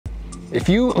If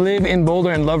you live in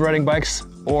Boulder and love riding bikes,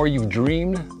 or you've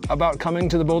dreamed about coming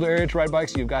to the Boulder area to ride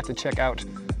bikes, you've got to check out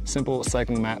Simple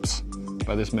Cycling Maps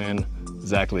by this man,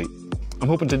 Zach Lee. I'm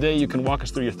hoping today you can walk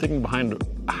us through your thinking behind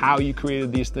how you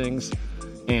created these things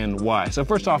and why. So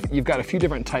first off, you've got a few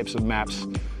different types of maps.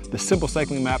 The Simple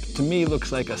Cycling Map, to me,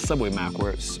 looks like a subway map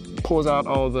where it pulls out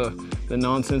all the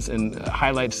nonsense and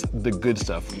highlights the good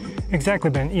stuff. Exactly,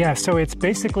 Ben. Yeah, so it's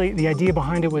basically, the idea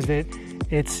behind it was that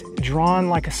it's drawn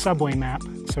like a subway map,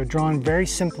 so drawn very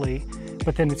simply,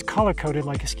 but then it's color-coded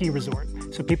like a ski resort,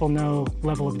 so people know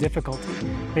level of difficulty.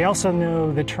 They also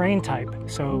know the terrain type,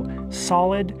 so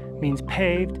solid means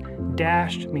paved,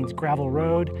 dashed means gravel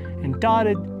road, and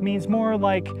dotted means more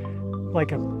like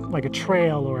a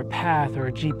trail or a path or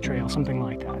a Jeep trail, something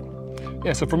like that.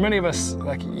 Yeah, so for many of us,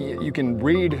 like, you can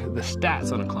read the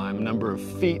stats on a climb, number of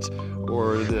feet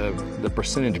or the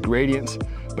percentage gradient,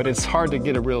 but it's hard to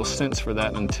get a real sense for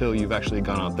that until you've actually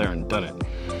gone out there and done it.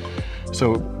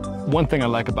 So one thing I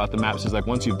like about the maps is, like,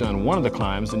 once you've done one of the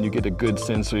climbs, then you get a good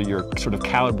sense, or you're sort of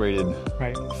calibrated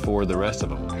for the rest of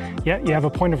them. Yeah, you have a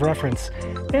point of reference.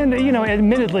 And, you know,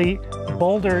 admittedly,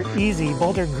 Boulder Easy,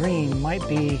 Boulder Green might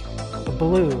be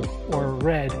blue or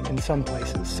red in some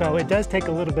places. So it does take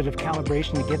a little bit of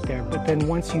calibration to get there, but then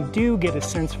once you do get a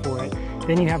sense for it,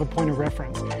 then you have a point of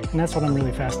reference. And that's what I'm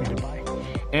really fascinated by.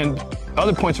 And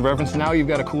other points of reference, now you've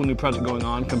got a cool new project going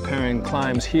on comparing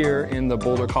climbs here in the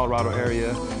Boulder, Colorado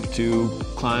area to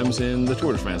climbs in the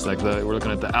Tour de France. Like we're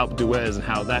looking at the Alpe d'Huez and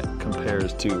how that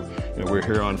compares to, you know, we're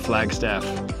here on Flagstaff.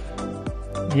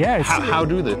 Yeah. How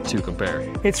do the two compare?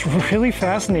 It's really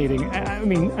fascinating. I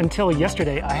mean, until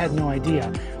yesterday, I had no idea.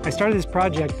 I started this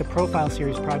project, the Profile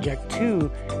Series project,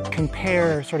 to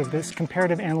compare sort of this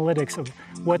comparative analytics of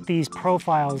what these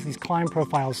profiles, these climb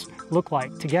profiles look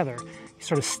like together. You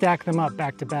sort of stack them up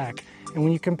back to back. And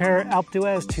when you compare Alpe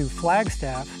d'Huez to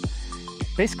Flagstaff,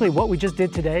 basically what we just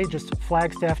did today, just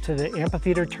Flagstaff to the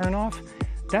amphitheater turnoff,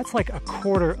 that's like a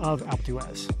quarter of Alpe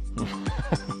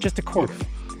d'Huez. Just a quarter.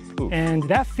 Oof. And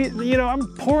that, you know, I'm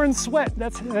pouring sweat.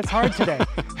 That's hard today.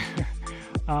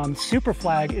 Super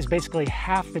Flag is basically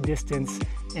half the distance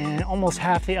and almost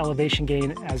half the elevation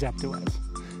gain as Alpe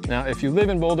d'Huez. Now, if you live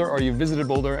in Boulder or you've visited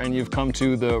Boulder and you've come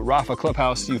to the Rafa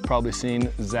Clubhouse, you've probably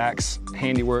seen Zach's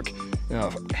handiwork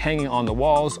hanging on the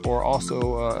walls, or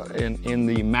also in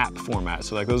the map format.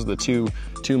 So, like, those are the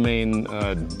two main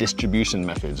distribution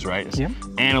methods, right? Yep.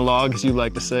 Analog, as you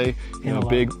like to say, you know,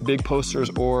 big posters,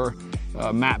 or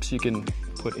maps you can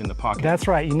put in the pocket. That's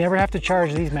right. You never have to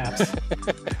charge these maps.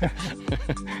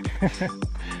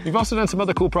 You've also done some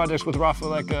other cool projects with Rafa,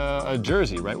 like a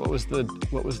jersey, right? What was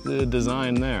the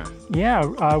design there? Yeah,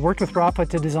 I worked with Rafa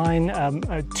to design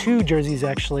two jerseys,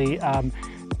 actually,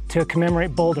 to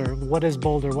commemorate Boulder. What is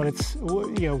Boulder?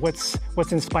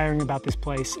 What's inspiring about this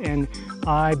place? And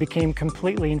I became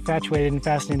completely infatuated and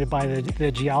fascinated by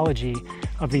the geology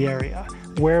of the area.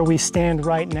 Where we stand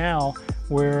right now,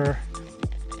 we're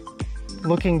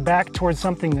looking back towards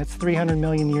something that's 300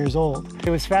 million years old.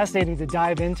 It was fascinating to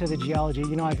dive into the geology.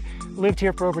 You know, I've lived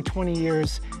here for over 20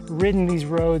 years, ridden these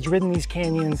roads, ridden these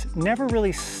canyons, never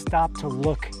really stopped to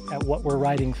look at what we're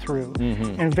riding through.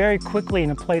 Mm-hmm. And very quickly in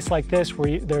a place like this,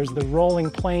 where there's the rolling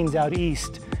plains out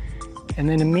east, and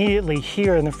then immediately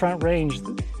here in the Front Range,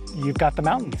 you've got the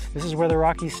mountains. This is where the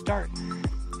Rockies start.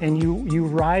 And you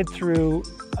ride through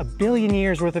 1 billion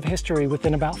years worth of history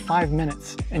within about 5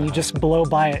 minutes, and you just blow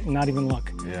by it and not even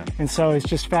look. Yeah. And so it's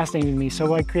just fascinating to me.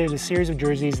 So I created a series of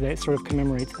jerseys that sort of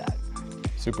commemorates that.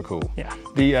 Super cool. Yeah.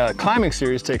 The climbing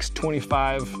series takes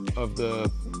 25 of the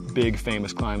big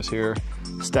famous climbs here,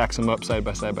 stacks them up side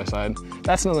by side by side.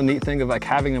 That's another neat thing of, like,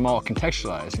 having them all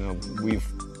contextualized. You know,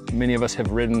 many of us have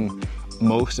ridden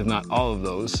most, if not all of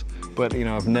those, but, you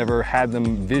know, I've never had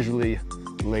them visually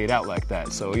laid out like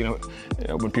that. So, you know,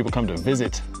 when people come to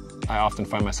visit, I often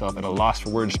find myself at a loss for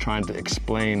words trying to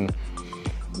explain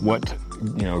what,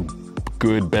 you know,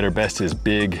 good, better, best is,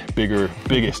 big, bigger,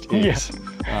 biggest is.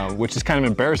 Yeah. Which is kind of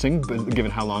embarrassing, but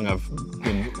given how long I've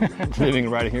been living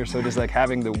and riding here. So just like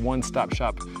having the one-stop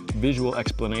shop visual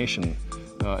explanation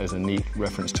is a neat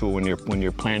reference tool when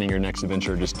you're planning your next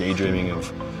adventure, just daydreaming of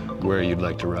where you'd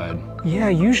like to ride. Yeah,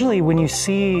 usually when you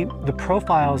see the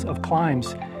profiles of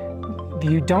climbs,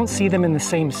 you don't see them in the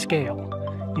same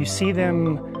scale. You see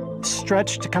them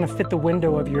stretched to kind of fit the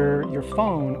window of your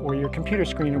phone or your computer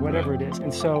screen or whatever it is.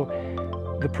 And so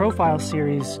the Profile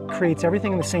series creates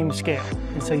everything in the same scale.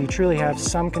 And so you truly have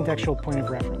some contextual point of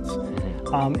reference.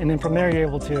 And then from there, you're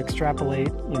able to extrapolate,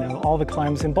 you know, all the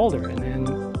climbs in Boulder, and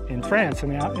then in France, in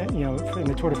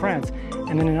the Tour de France,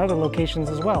 and then in other locations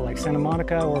as well, like Santa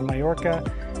Monica or Mallorca,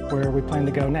 where we plan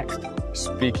to go next.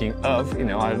 Speaking of, you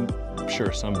know,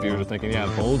 sure some viewers are thinking,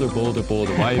 yeah, Boulder, Boulder,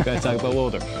 Boulder. Why are you guys talking about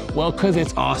Boulder? Well, because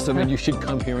it's awesome and you should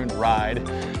come here and ride.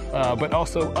 But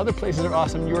also other places are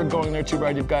awesome. You're going there to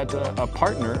ride. You've got a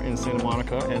partner in Santa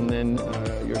Monica, and then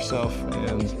yourself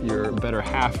and your better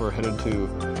half are headed to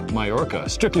Mallorca,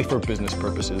 strictly for business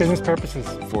purposes. Business purposes.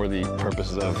 For the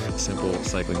purposes of simple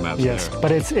cycling maps. Yes, there.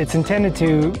 but it's intended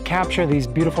to capture these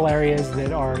beautiful areas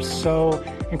that are so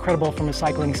incredible from a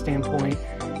cycling standpoint,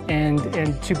 and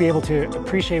to be able to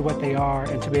appreciate what they are,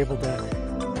 and to be able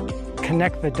to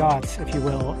connect the dots, if you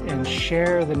will, and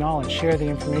share the knowledge, share the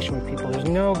information with people. There's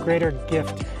no greater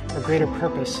gift or greater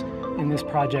purpose in this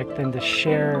project than to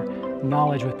share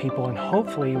knowledge with people, and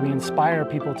hopefully we inspire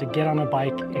people to get on a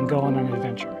bike and go on an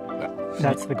adventure.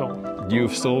 That's the goal.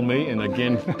 You've sold me, and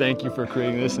again, thank you for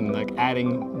creating this and like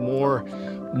adding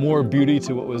more beauty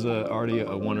to what was already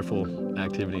a wonderful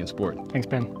activity and sport. Thanks,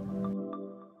 Ben.